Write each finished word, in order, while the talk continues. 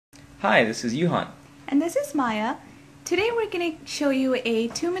Hi, this is Yuhan. And this is Maya. Today we're going to show you a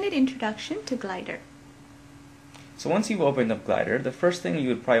 2-minute introduction to Glider. So once you've opened up Glider, the first thing you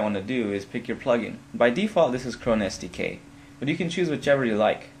would probably want to do is pick your plugin. By default, this is Chrome SDK, but you can choose whichever you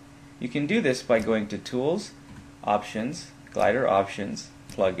like. You can do this by going to Tools, Options, Glider Options,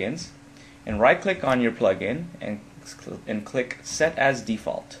 Plugins, and right-click on your plugin and click Set as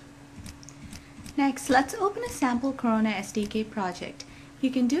Default. Next, let's open a sample Corona SDK project. You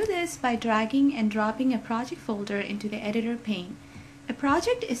can do this by dragging and dropping a project folder into the editor pane. A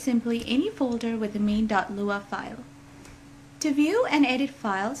project is simply any folder with the main.lua file. To view and edit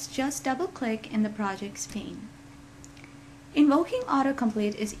files, just double-click in the projects pane. Invoking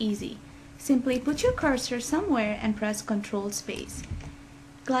autocomplete is easy. Simply put your cursor somewhere and press Ctrl-space.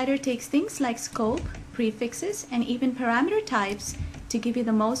 Glider takes things like scope, prefixes, and even parameter types to give you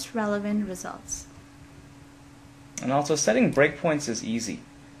the most relevant results. And also, setting breakpoints is easy.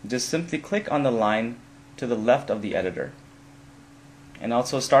 Just simply click on the line to the left of the editor. And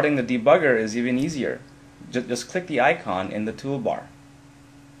also, starting the debugger is even easier. Just click the icon in the toolbar.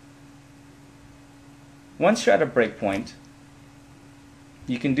 Once you're at a breakpoint,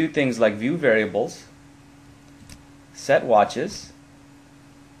 you can do things like view variables, set watches,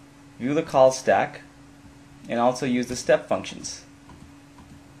 view the call stack, and also use the step functions.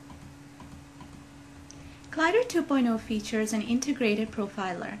 Glider 2.0 features an integrated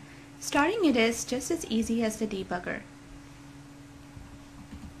profiler. Starting it is just as easy as the debugger.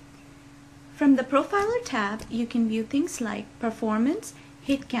 From the Profiler tab, you can view things like performance,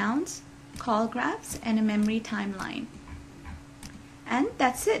 hit counts, call graphs, and a memory timeline. And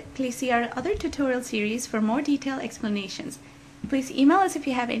that's it. Please see our other tutorial series for more detailed explanations. Please email us if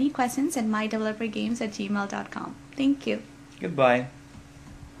you have any questions at mydevelopergames@gmail.com. Thank you. Goodbye.